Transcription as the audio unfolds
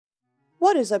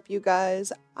What is up, you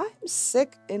guys? I'm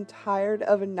sick and tired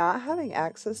of not having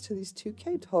access to these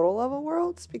 2K total level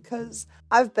worlds because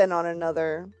I've been on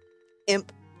another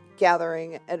imp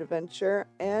gathering adventure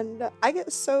and I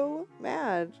get so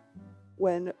mad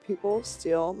when people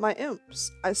steal my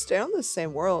imps. I stay on the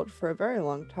same world for a very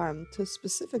long time to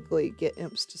specifically get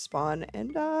imps to spawn,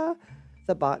 and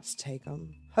the bots take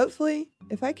them. Hopefully,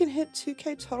 if I can hit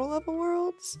 2K total level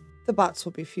worlds, the bots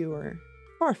will be fewer,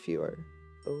 far fewer.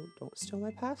 Oh, don't steal my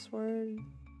password.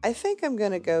 I think I'm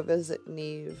gonna go visit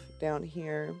Neve down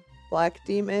here. Black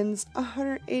Demons,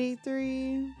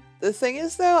 183. The thing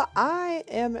is though, I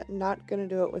am not gonna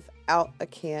do it without a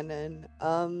cannon.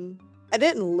 I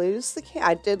didn't lose the cannon.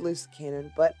 I did lose the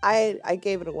cannon, but I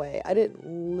gave it away. I didn't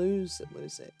lose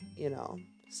it, you know.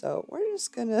 So we're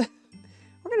just gonna,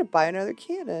 we're gonna buy another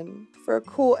cannon for a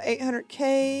cool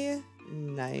 800k.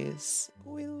 Nice.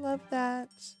 We love that.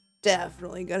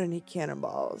 Definitely gonna need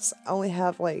cannonballs. I only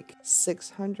have like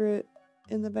 600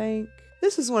 in the bank.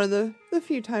 This is one of the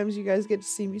few times you guys get to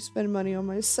see me spend money on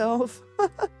myself.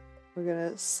 We're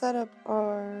gonna set up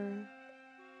our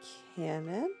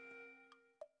cannon.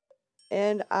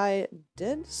 And I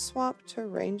did swap to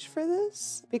range for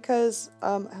this because,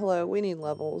 hello, we need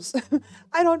levels.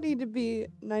 I don't need to be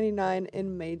 99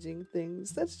 in maging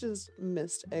things. That's just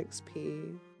missed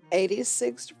XP.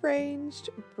 86 ranged,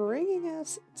 bringing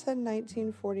us to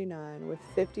 1949 with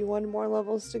 51 more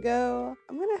levels to go.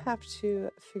 I'm gonna have to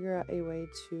figure out a way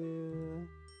to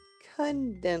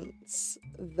condense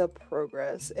the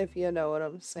progress, if you know what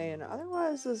I'm saying.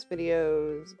 Otherwise, this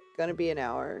video is gonna be an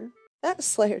hour. That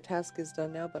Slayer task is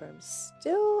done now, but I'm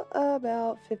still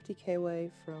about 50k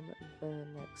away from the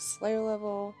next Slayer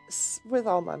level. With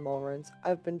all my mole runs,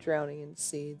 I've been drowning in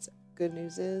seeds. Good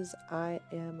news is I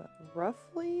am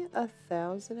roughly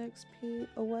 1000 XP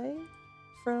away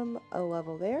from a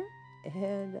level there,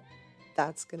 and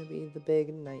that's gonna be the big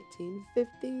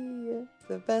 1950.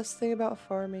 The best thing about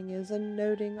farming is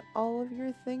noting all of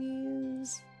your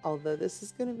thingies. Although this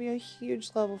is gonna be a huge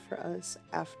level for us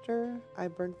after I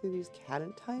burn through these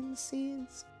Catentine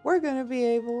seeds, we're gonna be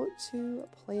able to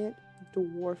plant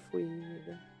dwarf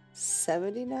weed.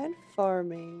 79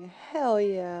 farming, hell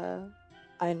yeah.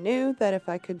 I knew that if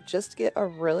I could just get a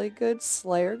really good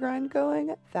Slayer grind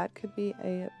going, that could be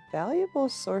a valuable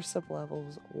source of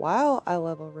levels while I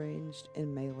level ranged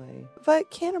in melee.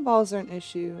 But cannonballs are an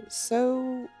issue,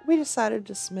 so we decided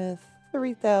to smith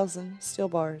 3,000 steel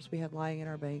bars we had lying in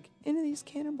our bank into these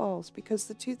cannonballs because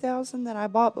the 2,000 that I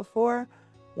bought before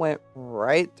went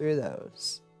right through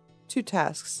those. 2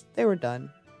 tasks, they were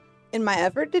done. In my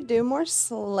effort to do more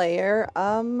Slayer,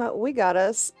 we got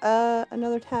us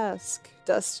another task.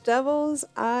 Dust Devils,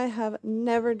 I have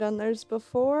never done theirs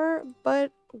before,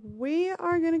 but we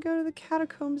are gonna go to the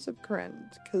Catacombs of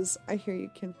Krend, because I hear you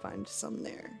can find some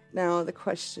there. Now the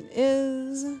question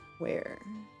is, where?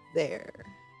 There.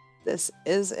 This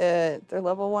is it. They're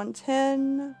level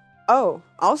 110. Oh,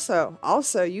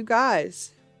 also, you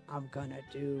guys, I'm gonna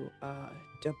do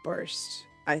the burst.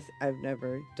 I've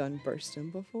never done bursting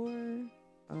before.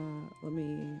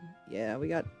 Yeah, we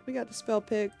got the spell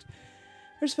picked.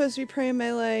 We're supposed to be praying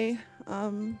melee.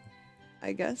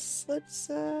 I guess let's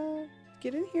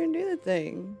get in here and do the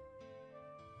thing.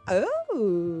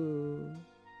 Oh,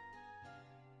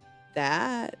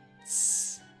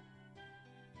 that's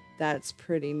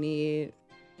pretty neat.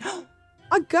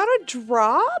 I got a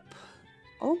drop.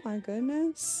 Oh my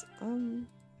goodness.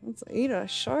 Let's eat a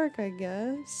shark, I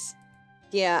guess.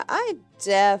 Yeah, I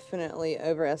definitely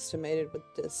overestimated with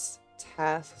this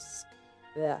task.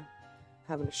 Yeah,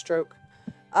 having a stroke.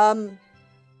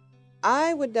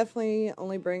 I would definitely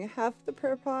only bring half the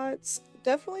prayer pots.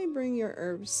 Definitely bring your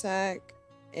herb sack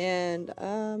and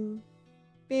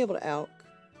be able to alch.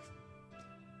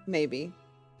 Maybe.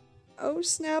 Oh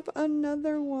snap,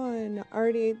 another one. I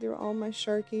already ate through all my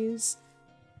sharkies.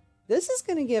 This is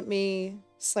gonna get me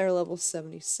Slayer level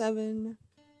 77.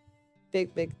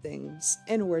 Big things,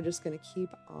 and we're just gonna keep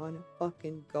on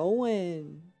fucking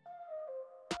going.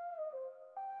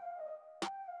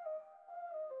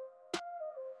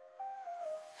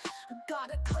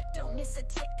 Gotta click, don't miss a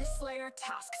tick. This Slayer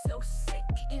task so sick.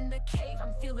 In the cave,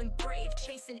 I'm feeling brave,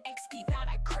 chasing XP that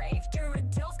I crave.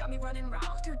 Durandale's got me running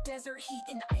round through desert heat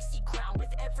and icy ground.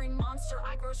 With every monster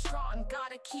I grow strong.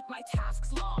 Gotta keep my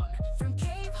tasks long. From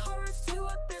cave horrors to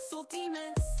abyssal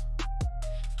demons,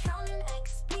 counting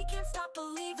XP, can't stop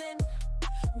believing.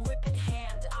 Whip in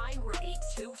hand, I'm ready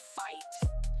to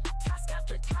fight. Task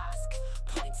after task,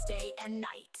 points day and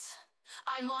night.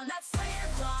 I'm on that Slayer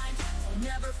grind,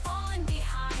 never falling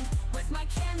behind. With my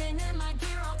cannon and my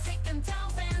gear, I'll take them down.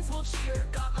 Fans will cheer.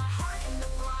 Got my heart in the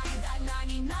grind. That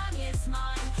 99 is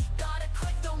mine. Gotta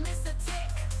click, don't miss a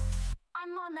tick.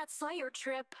 I'm on that Slayer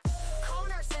trip.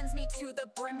 Connor sends me to the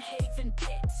Brimhaven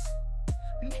pit.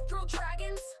 Mithril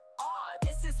dragons?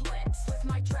 This is lit. With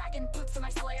my dragon boots and my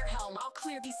Slayer helm, I'll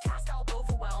clear these tasks, I'll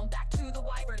overwhelm. Back to the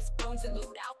wyverns, bones and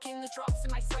loot. Out came the drops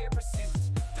in my Slayer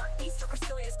pursuit. Dark beast or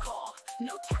Crecilia's call.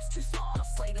 No task too small, I'll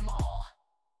slay them all.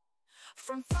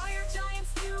 From fire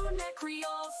giants to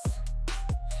necreals,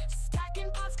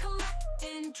 stacking pots,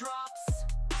 collecting drops.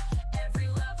 Every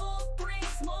level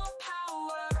brings more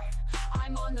power.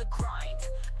 I'm on the grind,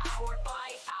 hour by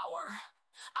hour.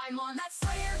 I'm on that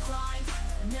Slayer grind,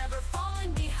 never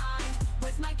falling behind.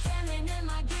 With my cannon and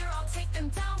my gear, I'll take them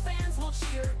down, fans will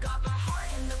cheer. Got my heart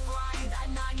in the grind, that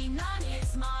 99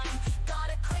 is mine.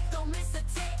 Gotta click, don't miss a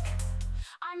tick.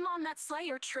 I'm on that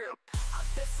Slayer troop.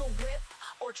 Abyssal whip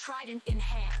or trident in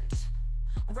hand,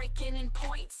 raking in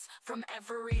points from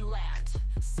every land.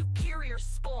 Superior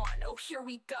spawn, oh here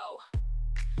we go.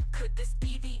 Could this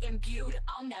be the imbued?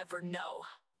 I'll never know.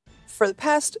 For the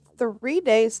past 3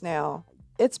 days now,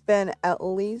 it's been at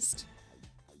least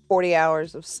 40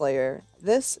 hours of Slayer.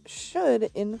 This should,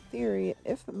 in theory,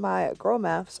 if my girl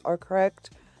maths are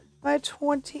correct, my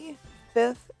 25th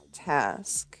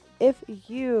task. If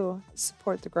you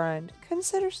support the grind,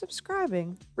 consider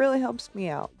subscribing. Really helps me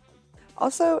out.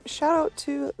 Also, shout out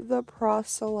to the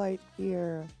proselyte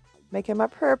here, making my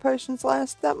prayer potions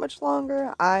last that much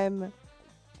longer. I'm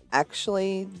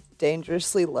actually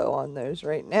dangerously low on those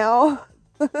right now,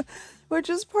 which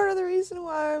is part of the reason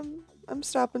why I'm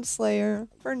stopping Slayer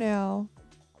for now.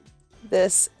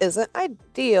 This isn't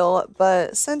ideal,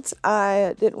 but since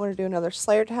I didn't want to do another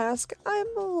Slayer task, I'm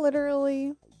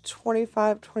literally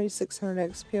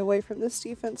 2600 XP away from this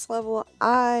defense level.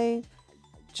 I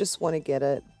just want to get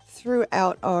it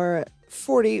throughout our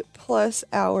 40 plus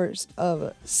hours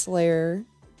of Slayer.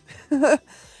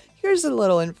 Here's a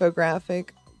little infographic.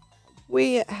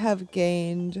 We have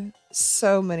gained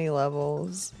so many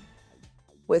levels.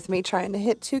 With me trying to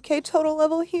hit 2k total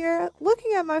level here,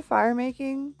 looking at my fire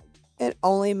making, it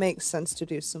only makes sense to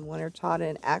do some winter taught.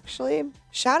 And actually,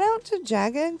 shout out to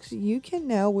Jagged, you can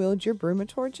now wield your Bruma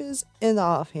torches in the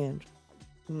offhand.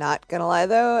 Not gonna lie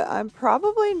though, I'm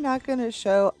probably not gonna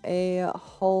show a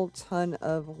whole ton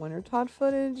of winter taught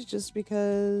footage just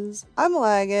because I'm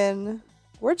lagging.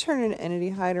 We're turning Entity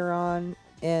Hider on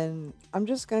and I'm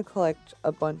just gonna collect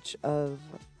a bunch of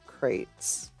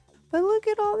crates. But look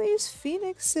at all these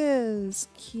phoenixes,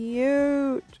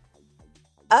 cute.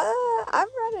 I'm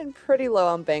running pretty low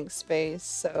on bank space,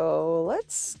 so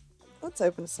let's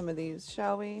open some of these,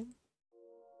 shall we?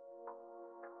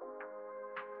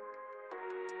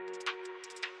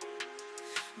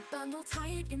 Bundle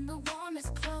tight in the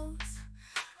warmest clothes,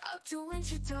 up to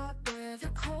winter dark where the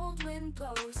cold wind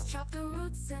blows. Chop the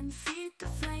roots and feed the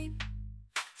flame.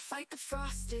 Fight the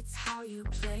frost, it's how you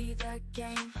play the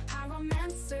game.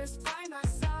 Pyromancers by my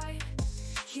side,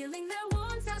 healing their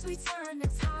wounds as we turn the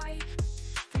tide.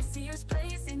 Seers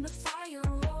blaze in the fire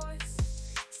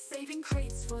roars, saving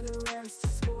crates for the rarest of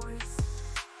spores.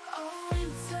 Oh,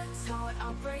 winter taught,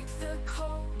 I'll break the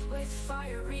cold with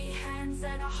fiery hands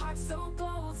and a heart so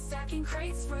bold. Stacking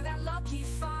crates for that lucky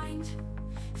find.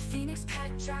 Phoenix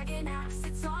pet dragon axe,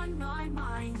 it's on my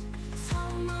mind.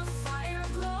 Tome of fire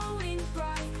glowing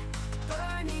bright,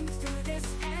 burning through this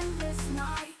endless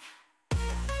night.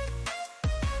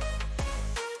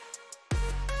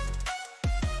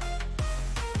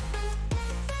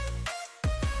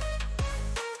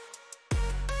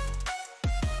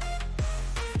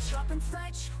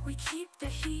 We keep the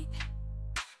heat,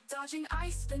 dodging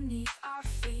ice beneath our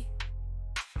feet.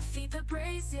 Feed the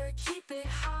brazier, keep it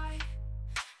high,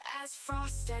 as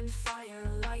frost and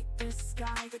fire light the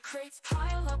sky. The crates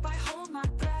pile up, I hold my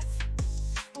breath,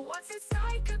 but what's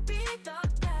inside could be the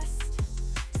best.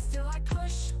 Still I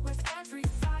push with every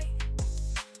fight,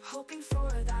 hoping for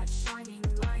that shining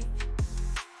light.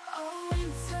 Oh,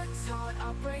 winter taught,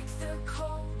 I'll break the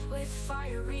cold with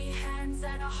fiery hands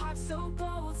and a heart so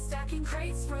bold. Stacking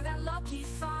crates for that lucky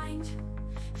find.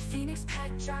 Phoenix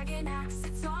pet dragon axe,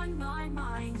 it's on my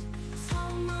mind.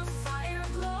 Tome of fire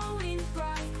glowing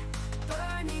bright,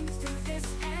 burning through this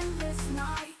endless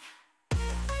night.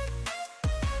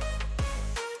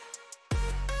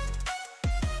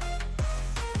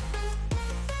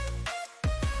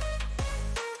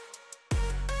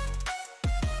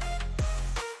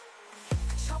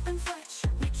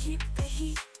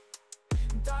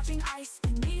 Dodging ice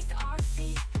beneath our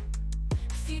feet.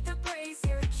 Feed the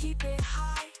brazier, keep it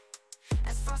high,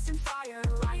 as frost and fire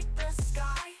light the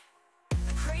sky.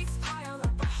 The crates pile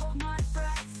up, I hold my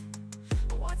breath,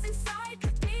 but what's inside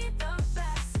could be the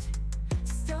best.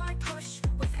 Still I push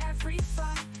with every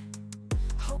fight,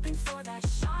 hoping for that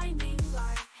shining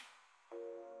light.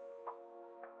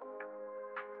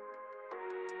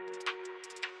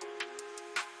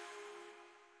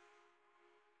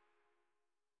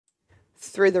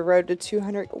 Through the road to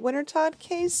 200 Wintertod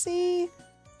KC.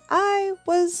 I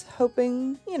was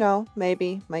hoping, you know,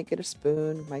 maybe might get a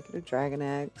spoon, might get a dragon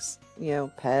eggs, you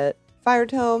know, pet. Fire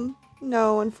tome,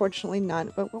 no, unfortunately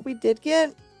not. But what we did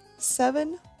get,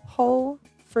 7 whole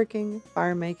freaking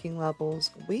fire making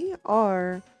levels. We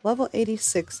are level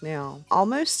 86 now,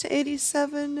 almost to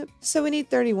 87. So we need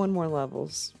 31 more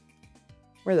levels.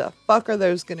 Where the fuck are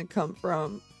those gonna come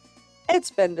from? It's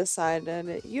been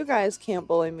decided. You guys can't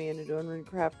bully me into doing rune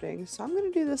crafting, so I'm going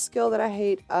to do the skill that I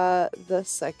hate the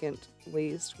second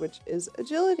least, which is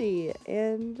agility.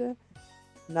 And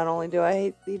not only do I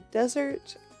hate the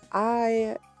desert,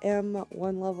 I am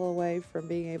 1 level away from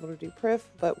being able to do Prif,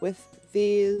 but with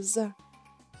these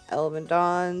Elven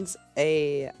Dawns,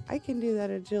 I can do that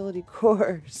agility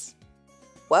course.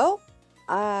 Well,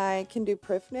 I can do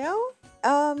Prif now.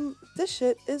 This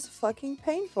shit is fucking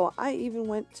painful. I even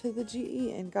went to the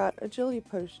GE and got agility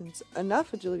potions,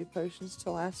 enough agility potions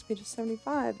to last me to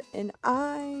 75, and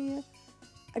I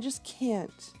just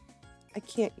can't. I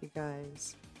can't, you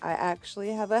guys. I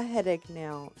actually have a headache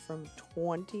now from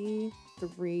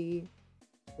 23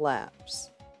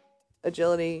 laps.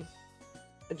 Agility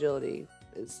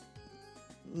is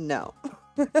no.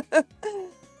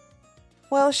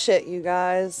 Well, shit, you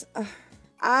guys.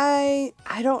 I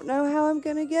don't know how I'm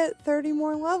gonna get 30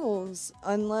 more levels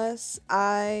unless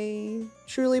I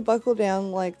truly buckle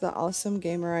down like the awesome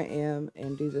gamer I am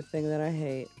and do the thing that I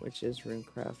hate, which is rune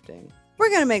crafting.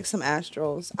 We're gonna make some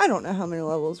astrals. I don't know how many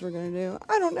levels we're gonna do.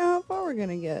 I don't know how far we're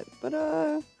gonna get, but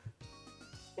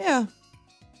yeah.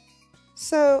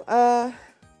 So I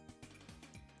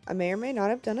may or may not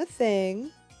have done a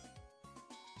thing.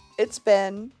 It's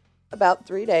been about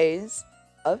 3 days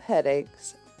of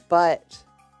headaches, but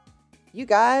you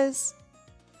guys,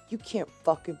 you can't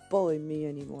fucking bully me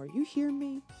anymore. You hear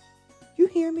me? You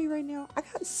hear me right now? I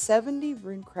got 70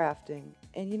 rune crafting.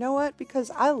 And you know what?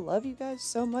 Because I love you guys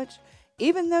so much,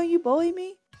 even though you bully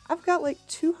me, I've got like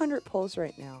 200 pulls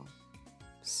right now.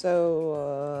 So,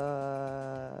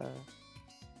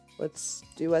 let's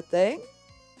do a thing.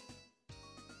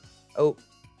 Oh.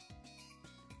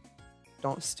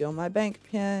 Don't steal my bank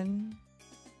pin.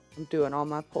 I'm doing all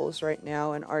my pulls right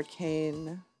now, and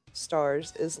Arcane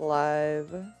Stars is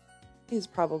live. He's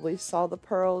probably saw the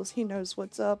pearls. He knows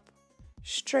what's up.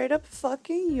 Straight up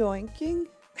fucking yoinking.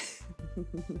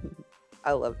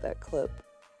 I love that clip.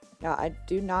 Now, I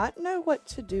do not know what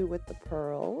to do with the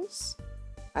pearls.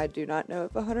 I do not know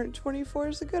if 124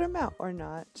 is a good amount or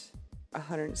not.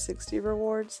 160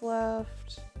 rewards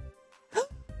left.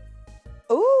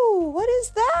 Ooh, what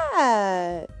is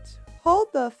that?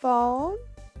 Hold the phone.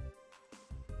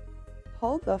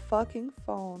 Hold the fucking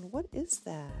phone. What is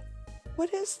that?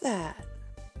 What is that?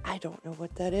 I don't know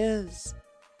what that is.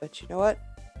 But you know what?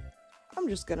 We're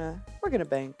gonna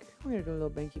bank. We're gonna do a little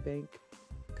banky bank.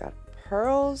 Got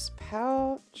pearls,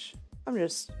 pouch. I'm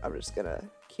just gonna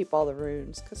keep all the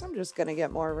runes because I'm just gonna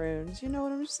get more runes. You know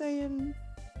what I'm saying?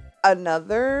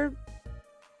 Another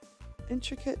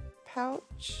intricate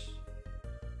pouch.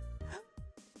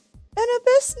 An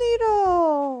abyss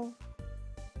needle!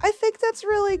 I think that's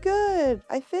really good.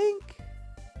 I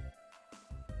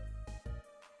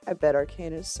bet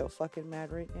Arcane is so fucking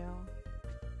mad right now.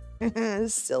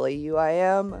 Silly you I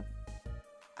am.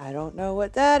 I don't know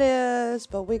what that is,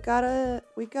 but we got it.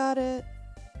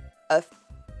 A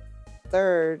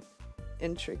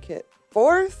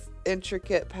fourth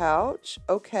intricate pouch.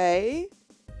 Okay.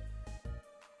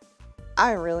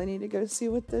 I really need to go see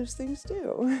what those things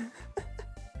do.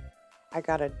 I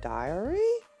got a diary?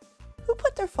 Who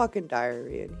put their fucking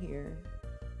diary in here?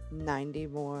 90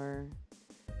 more.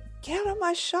 Get out of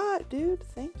my shot, dude.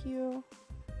 Thank you.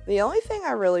 The only thing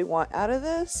I really want out of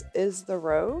this is the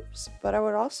robes, but I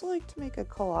would also like to make a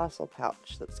colossal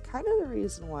pouch. That's kind of the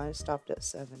reason why I stopped at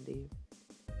 70.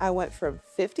 I went from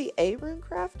 58 rune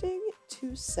crafting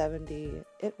to 70.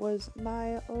 It was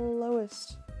my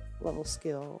lowest level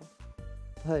skill,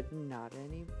 but not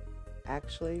any.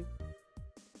 Actually,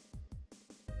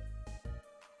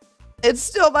 it's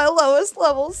still my lowest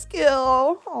level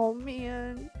skill. Oh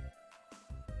man.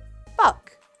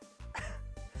 Fuck.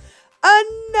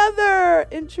 Another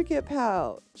intricate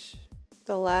pouch.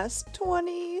 The last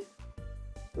 20.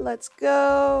 Let's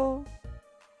go.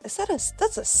 That's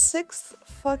a 6th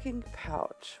fucking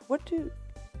pouch. What do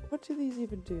these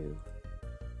even do?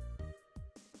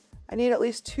 I need at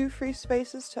least 2 free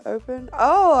spaces to open.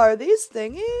 Oh, are these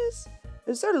thingies?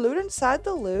 Is there loot inside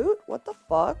the loot? What the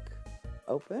fuck?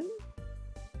 Open.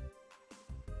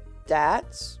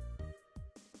 That's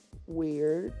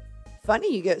weird.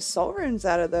 Funny, you get soul runes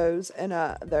out of those, and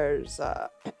there's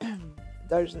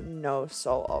there's no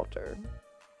soul altar.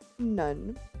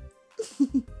 None.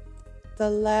 The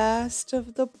last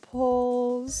of the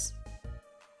pulls.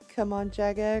 Come on,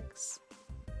 Jagex.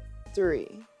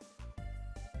 3,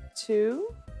 2,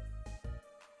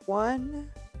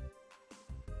 1.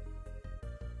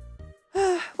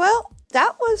 Well,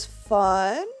 that was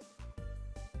fun.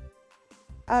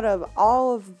 Out of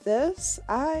all of this,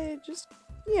 I just,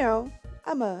 you know,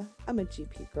 I'm a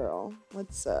GP girl.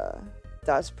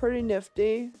 That's pretty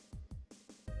nifty.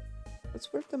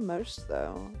 What's worth the most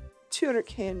though?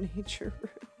 200k in nature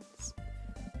runes.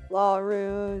 Law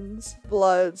runes.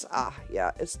 Bloods. Ah,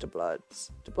 yeah, it's the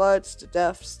bloods. The bloods, the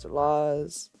deaths, the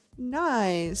laws.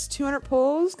 Nice. 200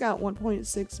 pulls, got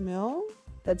 1.6 mil.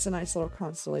 That's a nice little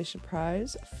constellation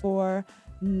prize for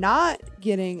not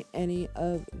getting any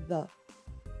of the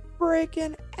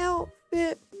freaking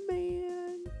outfit,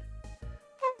 man.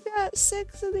 I got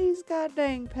 6 of these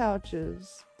goddamn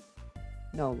pouches.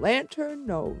 No lantern,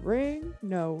 no ring,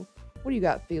 no... What do you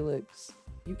got, Felix?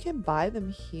 You can buy them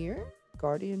here?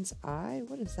 Guardian's Eye?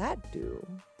 What does that do?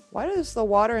 Why does the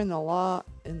water in the law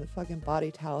and the fucking body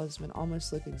talisman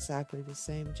almost look exactly the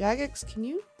same? Jagex, can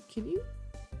you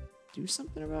do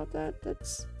something about that?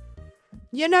 That's...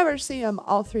 You never see them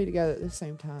all three together at the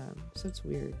same time, so it's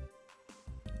weird.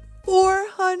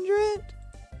 400?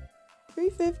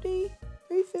 350?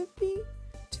 350?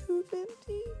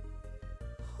 250?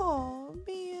 Oh,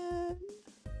 man.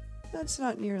 That's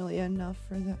not nearly enough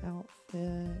for the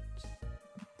outfit.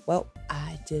 Well,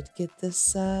 I did get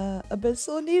this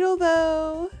abyssal needle,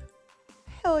 though.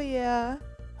 Hell yeah.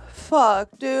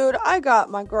 Fuck, dude. I got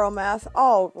my girl math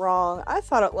all wrong. I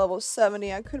thought at level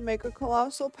 70 I could make a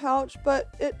colossal pouch,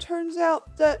 but it turns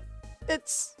out that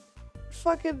it's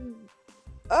fucking...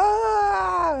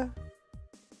 I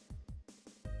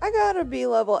gotta be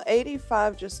level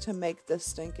 85 just to make this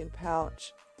stinking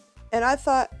pouch. And I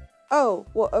thought, oh,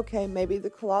 well, okay, maybe the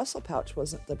colossal pouch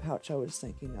wasn't the pouch I was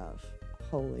thinking of.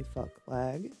 Holy fuck,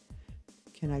 lag.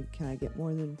 Can I get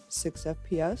more than 6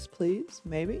 FPS, please?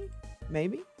 Maybe?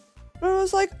 But I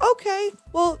was like, okay,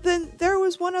 well, then there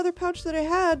was one other pouch that I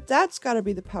had. That's gotta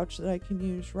be the pouch that I can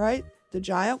use, right? The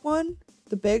giant one?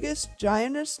 The biggest,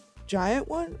 giant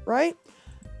one, right?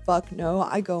 Fuck no,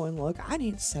 I go and look. I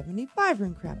need 75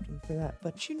 rune crafting for that.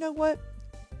 But you know what?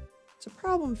 It's a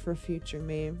problem for future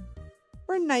me.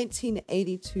 We're in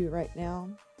 1982 right now.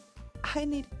 I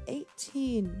need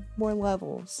 18 more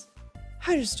levels.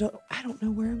 I don't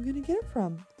know where I'm gonna get it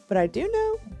from. But I do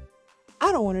know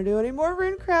I don't want to do any more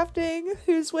rune crafting.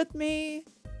 Who's with me?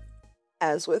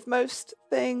 As with most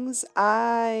things,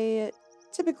 I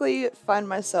typically find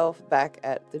myself back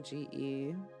at the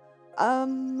GE.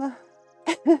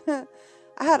 I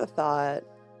had a thought,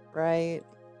 right?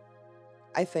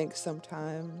 I think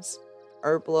sometimes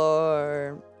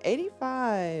Herblore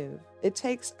 85. It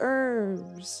takes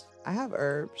herbs. I have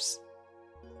herbs.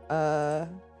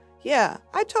 Yeah,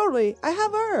 I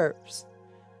have herbs.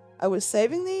 I was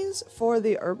saving these for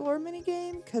the Herblore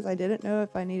minigame because I didn't know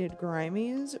if I needed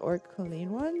grimies or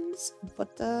clean ones,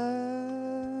 but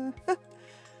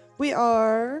we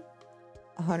are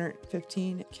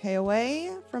 115k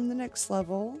away from the next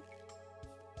level.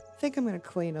 I think I'm gonna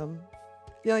clean them.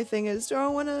 The only thing is, do I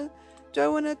want to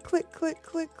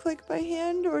click by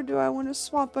hand, or do I want to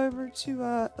swap over to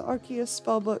the Arceus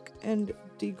spellbook and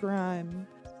degrime?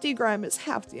 Degrime is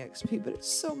half the XP, but it's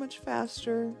so much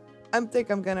faster. I think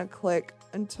I'm gonna click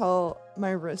until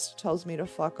my wrist tells me to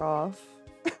fuck off.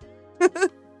 And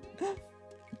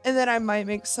then I might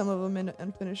make some of them into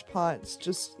unfinished pots,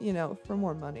 just, you know, for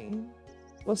more money.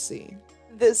 We'll see.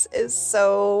 This is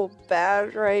so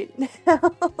bad right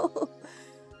now.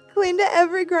 Cleaned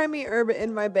every grimy herb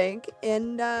in my bank,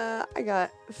 and I got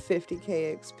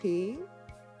 50k XP.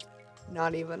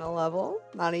 Not even a level.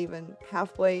 Not even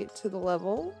halfway to the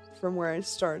level from where I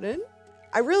started.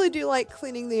 I really do like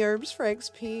cleaning the herbs for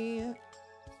XP,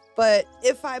 but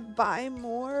if I buy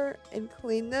more and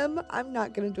clean them, I'm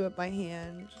not going to do it by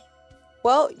hand.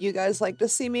 Well, you guys like to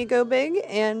see me go big,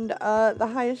 and the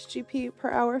highest GP per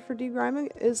hour for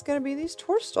degriming is going to be these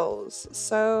Torstals.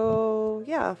 So,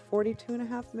 yeah,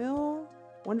 42.5 mil.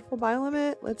 Wonderful buy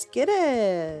limit. Let's get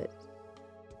it.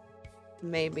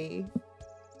 Maybe.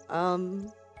 I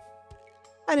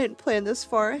didn't plan this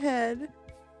far ahead.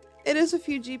 It is a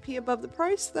few GP above the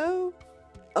price, though.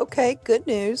 Okay, good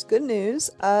news, good news.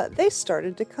 They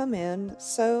started to come in,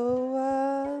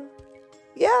 so,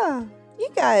 yeah. You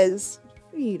guys,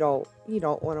 you don't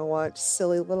want to watch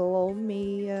silly little old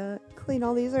me, clean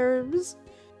all these herbs.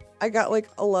 I got like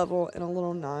a level and a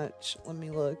little notch. Let me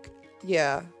look.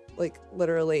 Yeah, like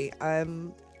literally I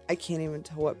can't even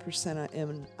tell what percent I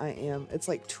am. It's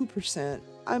like 2%.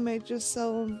 I may just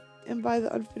sell them and buy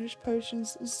the unfinished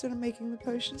potions instead of making the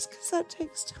potions, because that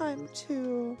takes time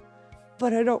too.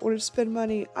 But I don't want to spend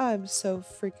money. I'm so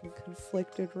freaking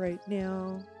conflicted right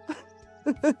now.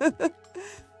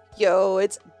 Yo,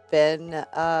 it's been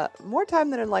more time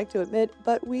than I'd like to admit,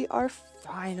 but we are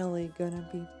finally gonna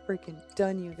be freaking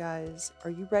done, you guys. Are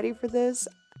you ready for this?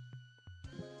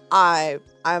 I'm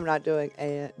not doing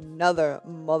another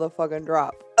motherfucking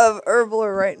drop of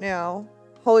Herbler right now.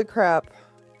 Holy crap.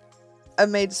 I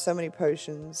made so many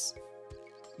potions.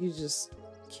 You just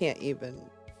can't even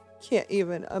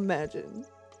imagine.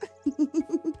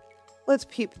 Let's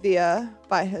peep the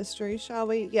buy history, shall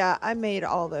we? Yeah, I made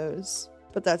all those,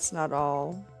 but that's not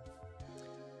all.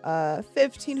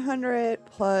 1,500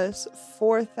 plus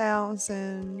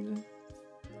 4,000.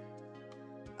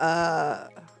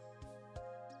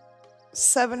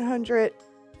 700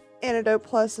 antidote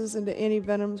pluses into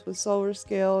anti-venoms with solar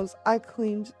scales. I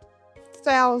cleaned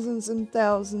thousands and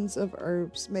thousands of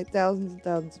herbs, made thousands and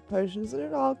thousands of potions, and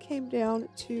it all came down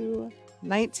to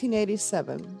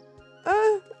 1987.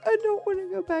 I don't want to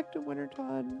go back to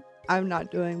Wintertod. I'm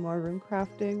not doing more rune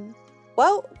crafting.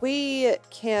 Well, we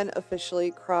can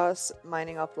officially cross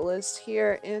mining off the list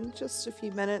here in just a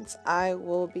few minutes. I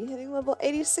will be hitting level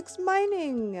 86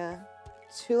 mining.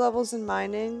 2 levels in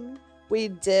mining. We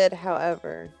did,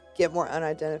 however, get more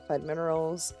unidentified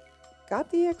minerals. Got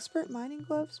the expert mining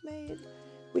gloves made.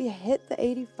 We hit the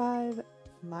 85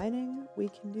 mining. We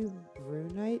can do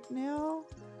runite now.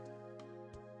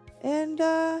 And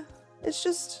it's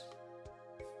just,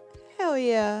 hell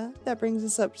yeah. That brings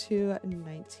us up to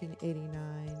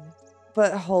 1989.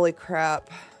 But holy crap.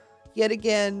 Yet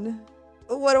again,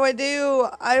 what do?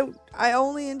 I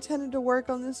only intended to work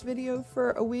on this video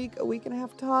for a week and a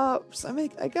half tops.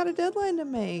 I got a deadline to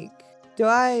make. Do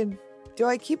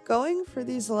I keep going for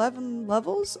these 11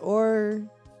 levels, or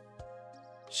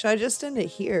should I just end it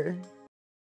here?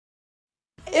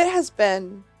 It has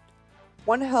been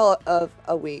one hell of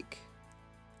a week.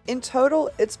 In total,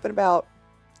 it's been about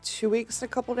 2 weeks and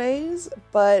a couple days,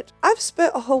 but I've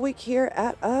spent a whole week here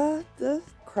at the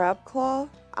Crab Claw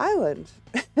Island.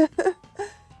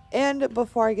 And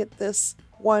before I get this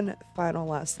one final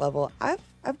last level, I've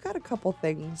got a couple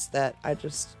things that I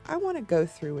want to go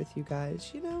through with you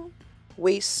guys, you know?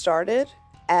 We started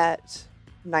at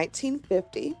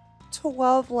 1950,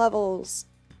 12 levels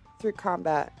through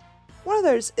combat. One of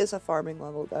those is a farming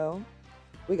level though.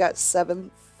 We got 7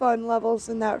 fun levels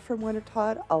in that from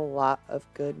Wintertod, a lot of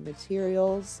good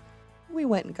materials. We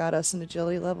went and got us an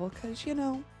agility level because, you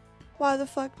know, why the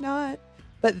fuck not?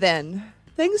 But then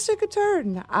things took a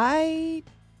turn. I,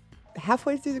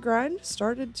 halfway through the grind,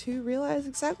 started to realize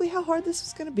exactly how hard this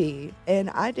was going to be.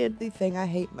 And I did the thing I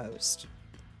hate most,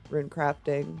 rune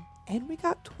crafting. And we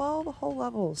got 12 whole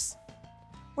levels.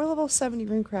 We're level 70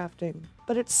 rune crafting,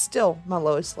 but it's still my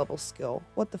lowest level skill.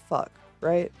 What the fuck,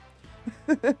 right?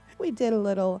 We did a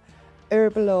little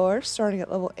herblore starting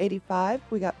at level 85.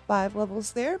 We got 5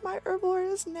 levels there. My herblore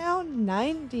is now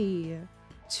 90.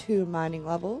 2 mining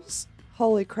levels.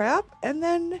 Holy crap. And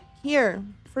then here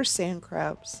for sand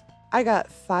crabs, I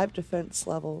got 5 defense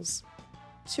levels,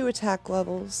 2 attack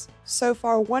levels. So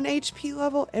far 1 HP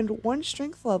level and 1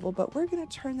 strength level, but we're going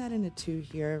to turn that into 2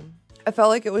 here. I felt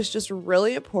like it was just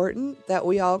really important that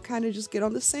we all kind of just get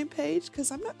on the same page,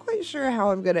 because I'm not quite sure how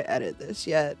I'm going to edit this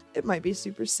yet. It might be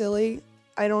super silly.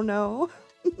 I don't know.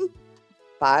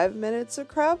 5 minutes of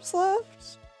crabs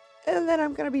left, and then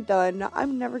I'm going to be done.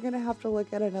 I'm never going to have to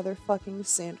look at another fucking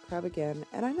sand crab again.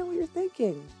 And I know what you're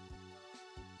thinking.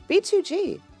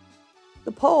 B2G,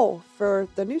 the poll for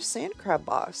the new sand crab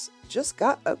boss just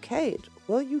got okayed.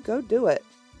 Will you go do it?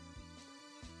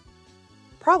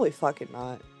 Probably fucking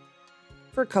not.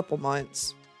 For a couple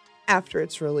months after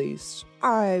it's released.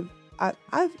 I've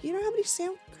you know how many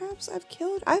sand crabs I've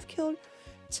killed? I've killed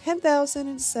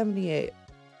 10,078.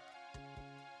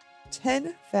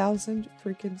 10,000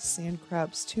 freaking sand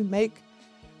crabs to make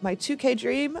my 2K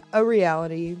dream a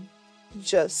reality.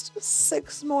 Just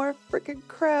 6 more freaking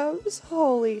crabs.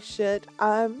 Holy shit.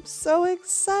 I'm so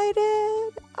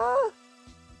excited.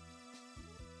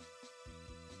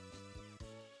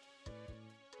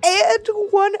 And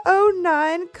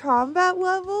 109 combat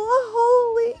level.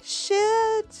 Holy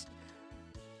shit.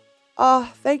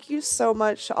 Thank you so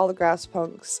much to all the grass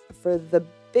punks for the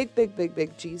big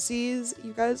GCs.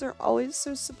 You guys are always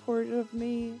so supportive of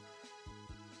me.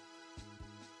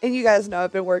 And you guys know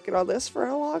I've been working on this for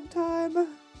a long time.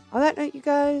 On that note, you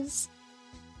guys,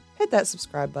 hit that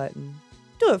subscribe button.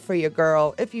 Do it for your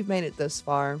girl if you've made it this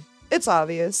far. It's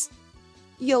obvious.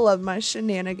 You love my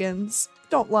shenanigans.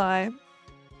 Don't lie.